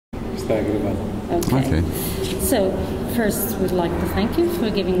vai gravar. Okay. So, first, we'd like to thank you for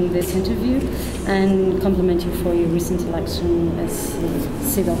giving this interview and compliment you for your recent election as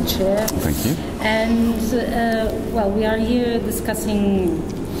CIDOC chair. Thank you. And, well, we are here discussing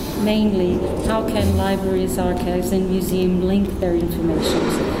mainly how can libraries, archives and museums link their information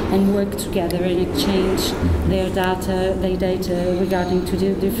and work together and exchange their data regarding to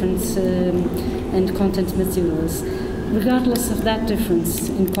the different and content materials. Regardless of that difference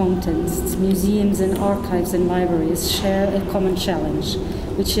in contents, museums and archives and libraries share a common challenge,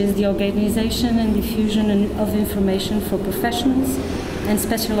 which is the organization and diffusion of information for professionals and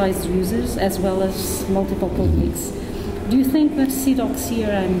specialized users, as well as multiple publics. Do you think that CIDOC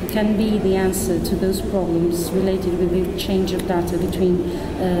CRM can be the answer to those problems related with the exchange of data between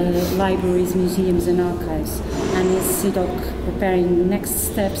libraries, museums and archives? And is CIDOC preparing next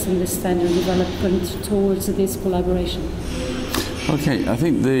steps in the standard development towards this collaboration? Okay, I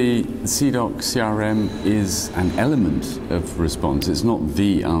think the CIDOC CRM is an element of response. It's not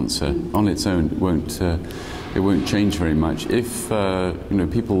the answer. On its own, it won't change very much. If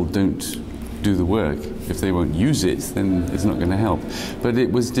people don't do the work, if they won't use it, then it's not going to help. But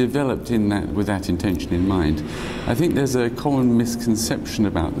it was developed with that intention in mind. I think there's a common misconception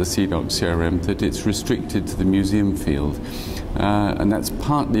about the CIDOC CRM that it's restricted to the museum field. And that's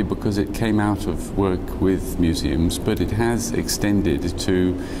partly because it came out of work with museums, but it has extended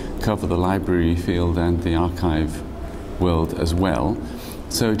to cover the library field and the archive world as well.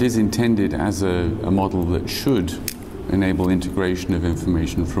 So it is intended as a model that should enable integration of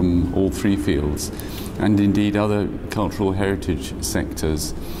information from all three fields and indeed other cultural heritage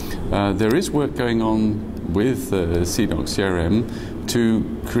sectors. There is work going on with CIDOC CRM to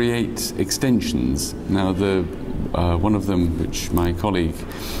create extensions. Now, one of them, which my colleague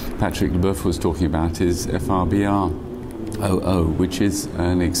Patrick Leboeuf was talking about, is FRBR 00, which is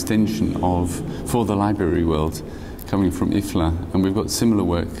an extension for the library world, coming from IFLA, and we've got similar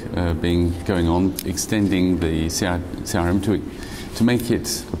work going on, extending the CRM to make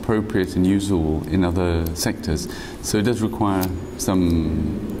it appropriate and usable in other sectors. So it does require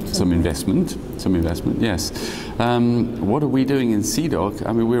some investment. Yes. What are we doing in CIDOC?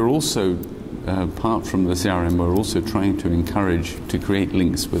 I mean, we're also apart from the CRM, we're also trying to encourage to create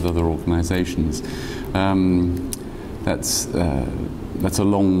links with other organisations. That's a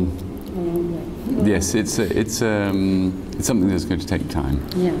long. Yes, it's something that's going to take time.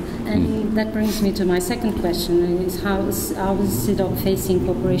 Yeah, and that brings me to my second question: is how is CIDOC facing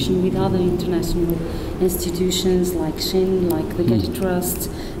cooperation with other international institutions like SHIN, like the Getty Trust,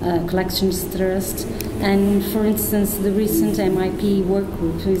 Collections Trust, and, for instance, the recent MIP work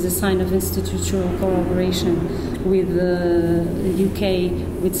group is a sign of institutional collaboration with the UK,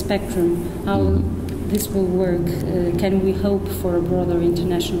 with Spectrum. How this will work? Can we hope for a broader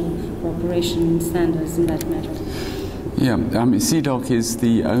international cooperation standards in that matter? Yeah, I mean, CIDOC is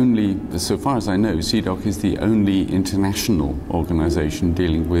the only, so far as I know, CIDOC is the only international organisation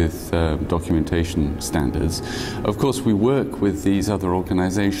dealing with documentation standards. Of course, we work with these other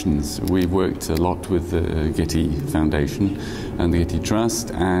organisations. We've worked a lot with the Getty Foundation and the Getty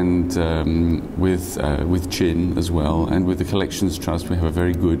Trust, and with CHIN as well, and with the Collections Trust we have a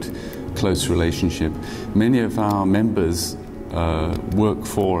very good, close relationship. Many of our members work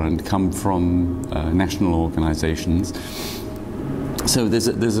for and come from national organisations. So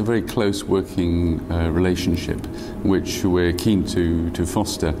there's a very close working relationship which we're keen to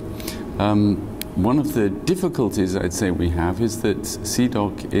foster. One of the difficulties I'd say we have is that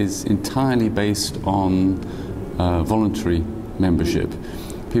CIDOC is entirely based on voluntary membership.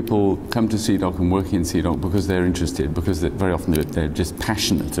 People come to CIDOC and work in CIDOC because they're interested, because very often they're just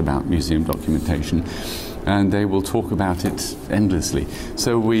passionate about museum documentation, and they will talk about it endlessly.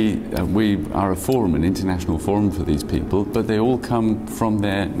 So we are a forum, an international forum for these people, but they all come from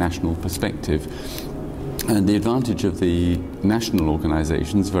their national perspective. And the advantage of the national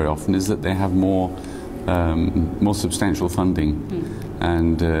organisations very often is that they have more substantial funding,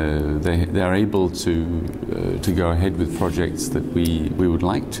 and they are able to go ahead with projects that we would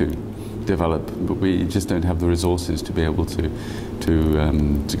like to develop, but we just don't have the resources to be able to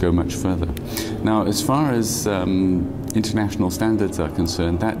go much further. Now, as far as international standards are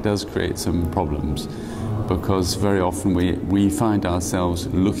concerned, that does create some problems, because very often we find ourselves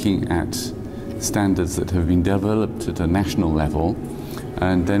looking at standards that have been developed at a national level,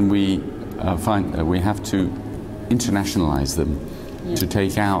 and then we find that we have to internationalize them, to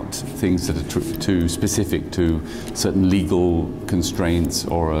take out things that are too specific to certain legal constraints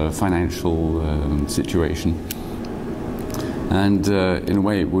or a financial situation. And in a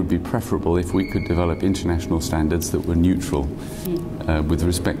way, it would be preferable if we could develop international standards that were neutral with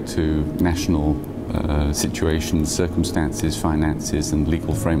respect to national situations, circumstances, finances, and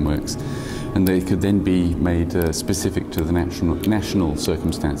legal frameworks. And they could then be made specific to the national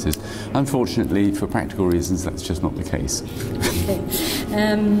circumstances. Unfortunately, for practical reasons, that's just not the case. Okay.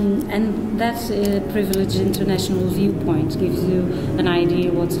 And that privileged international viewpoint gives you an idea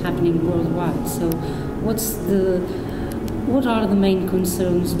of what's happening worldwide. So what are the main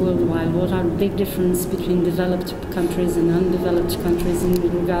concerns worldwide? What are the big differences between developed countries and undeveloped countries in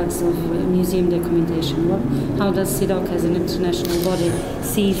regards of museum documentation? How does CIDOC as an international body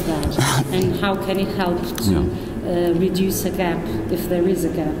see that? And how can it help to reduce a gap, if there is a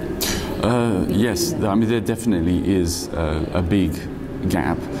gap? Yes, I mean, there definitely is a big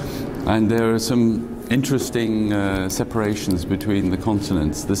gap. And there are some interesting separations between the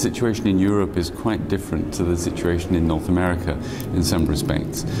continents. The situation in Europe is quite different to the situation in North America in some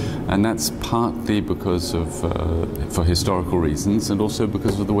respects, and that's partly because of for historical reasons, and also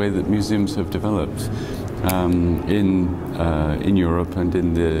because of the way that museums have developed in Europe and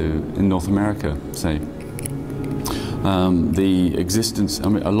in North America, say. The existence, I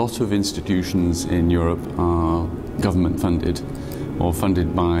mean, a lot of institutions in Europe are government funded or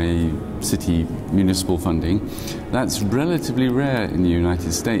funded by city municipal funding. That's relatively rare in the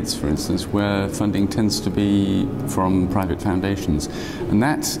United States, for instance, where funding tends to be from private foundations. And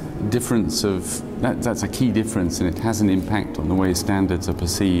that difference that's a key difference, and it has an impact on the way standards are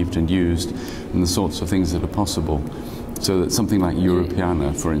perceived and used and the sorts of things that are possible. So that something like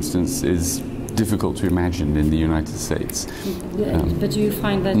Europeana, for instance, is difficult to imagine in the United States. But do you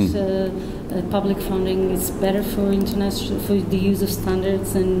find that public funding is better for the use of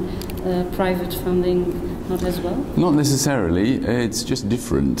standards and private funding not as well? Not necessarily. It's just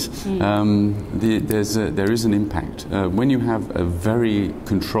different. There is an impact. When you have a very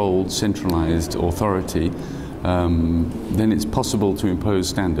controlled, centralized authority, then it's possible to impose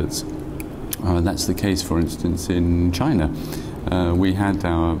standards. That's the case, for instance, in China. We had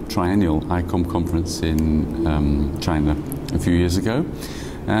our triennial ICOM conference in China a few years ago,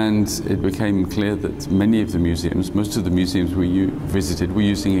 and it became clear that many of the museums, most of the museums we visited, were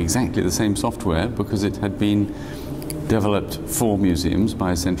using exactly the same software because it had been developed for museums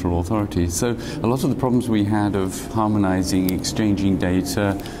by a central authority. So a lot of the problems we had of harmonizing, exchanging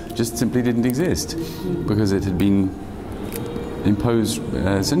data just simply didn't exist because it had been imposed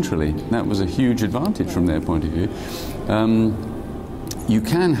centrally. That was a huge advantage from their point of view. You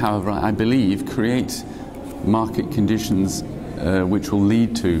can, however, I believe, create market conditions which will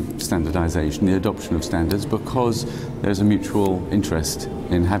lead to standardization, the adoption of standards, because there's a mutual interest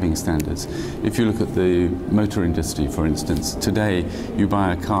in having standards. If you look at the motor industry, for instance, today you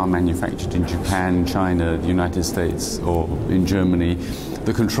buy a car manufactured in Japan, China, the United States, or in Germany,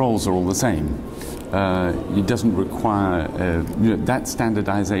 the controls are all the same. It doesn't require, that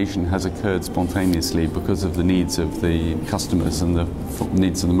standardization has occurred spontaneously because of the needs of the customers and the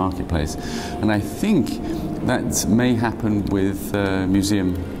needs of the marketplace. And I think that may happen with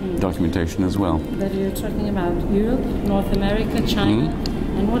museum documentation as well. But you're talking about Europe, North America, China,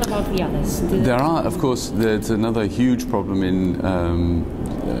 and what about the others? There are, of course, there's another huge problem in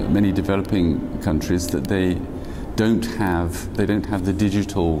many developing countries that they don't have the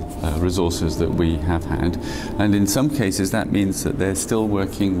digital resources that we have had, and in some cases that means that they're still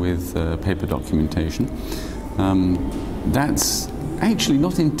working with paper documentation. That's actually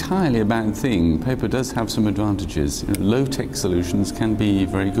not entirely a bad thing. Paper does have some advantages. Low-tech solutions can be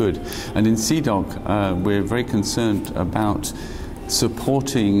very good, and in CIDOC we're very concerned about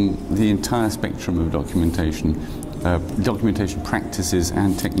supporting the entire spectrum of documentation. Documentation practices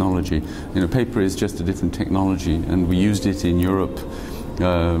and technology. Paper is just a different technology, and we used it in Europe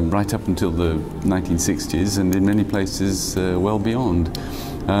right up until the 1960s, and in many places well beyond.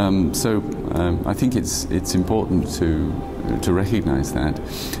 So I think it's important to recognize that.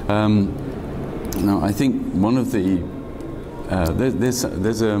 Now, I think one of the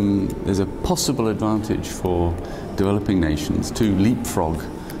there's a possible advantage for developing nations to leapfrog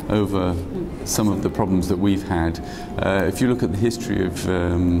over some of the problems that we've had. If you look at the history of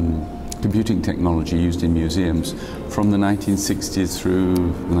computing technology used in museums from the 1960s through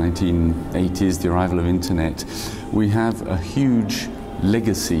the 1980s, the arrival of internet, we have a huge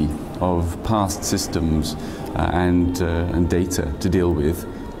legacy of past systems and data to deal with.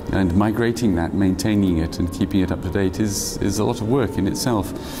 And migrating that, maintaining it and keeping it up to date is a lot of work in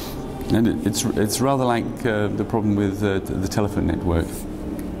itself. And it's rather like the problem with the telephone network.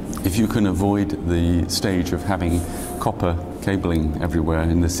 If you can avoid the stage of having copper cabling everywhere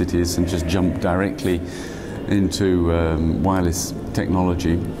in the cities and just jump directly into wireless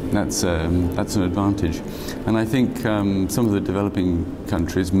technology, that's an advantage. And I think some of the developing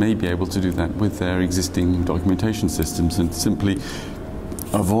countries may be able to do that with their existing documentation systems and simply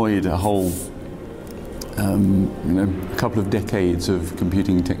avoid a whole a couple of decades of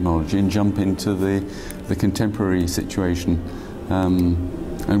computing technology and jump into the contemporary situation.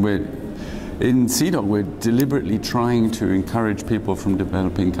 And in CDOC, we're deliberately trying to encourage people from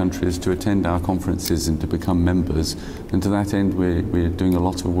developing countries to attend our conferences and to become members. And to that end, we're doing a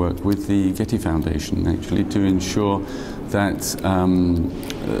lot of work with the Getty Foundation, actually, to ensure that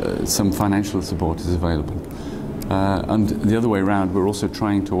some financial support is available. And the other way around, we're also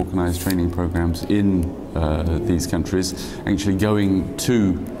trying to organize training programs in these countries, actually going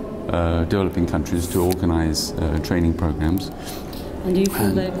to developing countries to organize training programs. And do you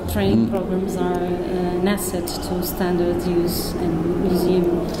feel that training programs are an asset to standard use and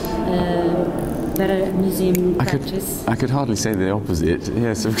museum, better museum practice? I could hardly say the opposite.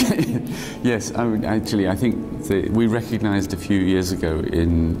 Yes, okay. Yes, I think we recognized a few years ago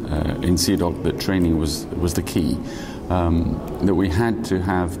in CDOC that training was the key. That we had to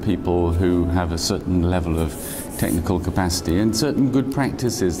have people who have a certain level of technical capacity and certain good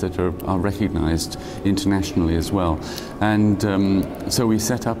practices that are recognized internationally as well. And so we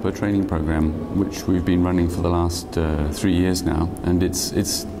set up a training program which we've been running for the last 3 years now, and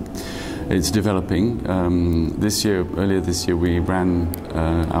it's developing. Earlier this year we ran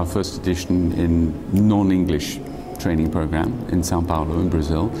our first edition in non-English training program in Sao Paulo in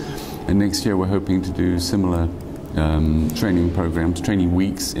Brazil, and next year we're hoping to do similar training programs, training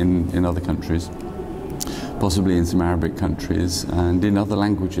weeks in other countries, possibly in some Arabic countries and in other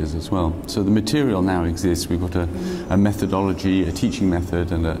languages as well. So the material now exists. We've got a methodology, a teaching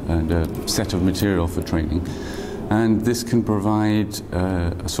method and a set of material for training. And this can provide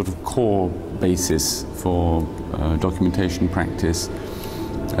a sort of core basis for documentation practice,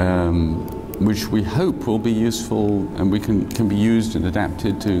 which we hope will be useful and can be used and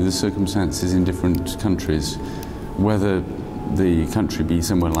adapted to the circumstances in different countries, whether the country be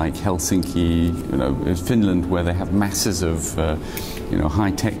somewhere like Helsinki, Finland, where they have masses of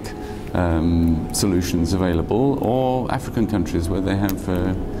high-tech solutions available, or African countries where they have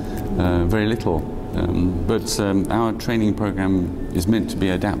very little. But our training program is meant to be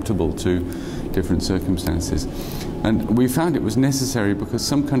adaptable to different circumstances. And we found it was necessary because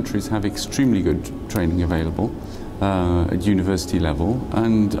some countries have extremely good training available at university level,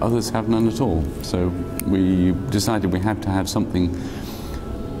 and others have none at all. So we decided we had to have something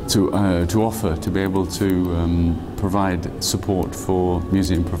to offer to be able to provide support for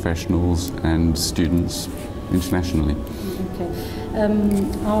museum professionals and students internationally. Okay.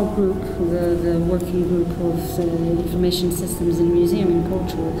 Our group, the working group of information systems in museum and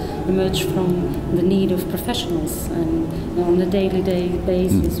culture, emerged from the need of professionals, and on a daily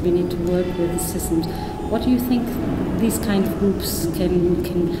basis we need to work with the systems. What do you think these kind of groups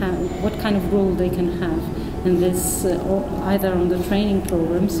can have? What kind of role they can have in this, either on the training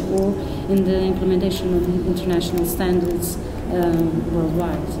programs or in the implementation of the international standards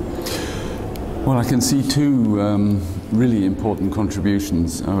worldwide? Well, I can see two really important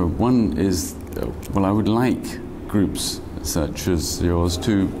contributions. One is, well, I would like groups such as yours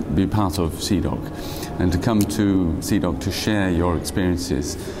to be part of CDOC and to come to CDOC to share your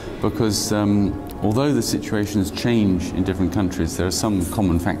experiences, because although the situations change in different countries, there are some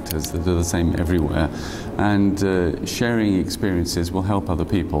common factors that are the same everywhere, and sharing experiences will help other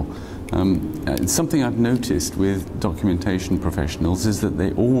people. Something I've noticed with documentation professionals is that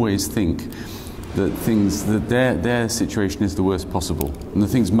they always think that their situation is the worst possible, and that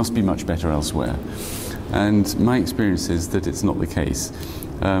things must be much better elsewhere. And my experience is that it's not the case.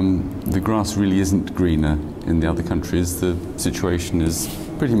 The grass really isn't greener in the other countries. The situation is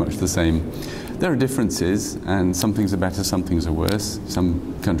pretty much the same. There are differences, and some things are better, some things are worse.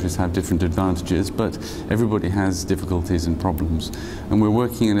 Some countries have different advantages, but everybody has difficulties and problems. And we're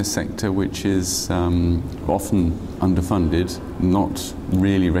working in a sector which is often underfunded, not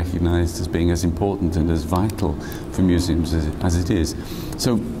really recognized as being as important and as vital for museums as it is.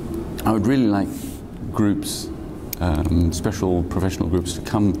 So I would really like groups, special professional groups, to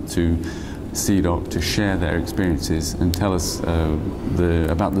come to CDOC to share their experiences and tell us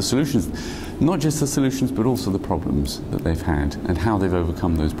about the solutions. Not just the solutions, but also the problems that they've had and how they've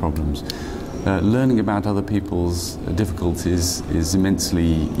overcome those problems. Learning about other people's difficulties is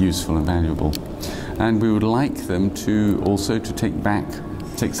immensely useful and valuable. And we would like them to also take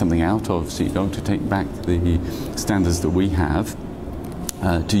something out of CDOC, to take back the standards that we have,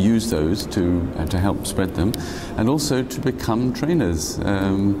 to use those to help spread them, and also to become trainers.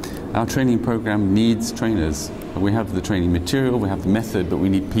 Our training program needs trainers. We have the training material, we have the method, but we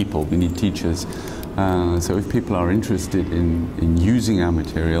need people, we need teachers. So if people are interested in using our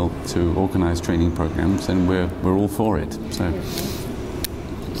material to organize training programs, then we're all for it.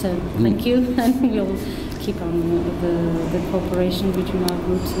 So thank you, and we'll keep on the cooperation between our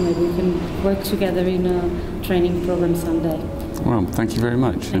groups, and maybe we can work together in a training program someday. Well, thank you very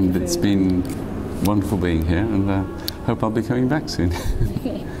much, and it's been wonderful being here, and hope I'll be coming back soon.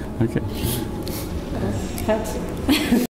 Okay. Okay. Cut.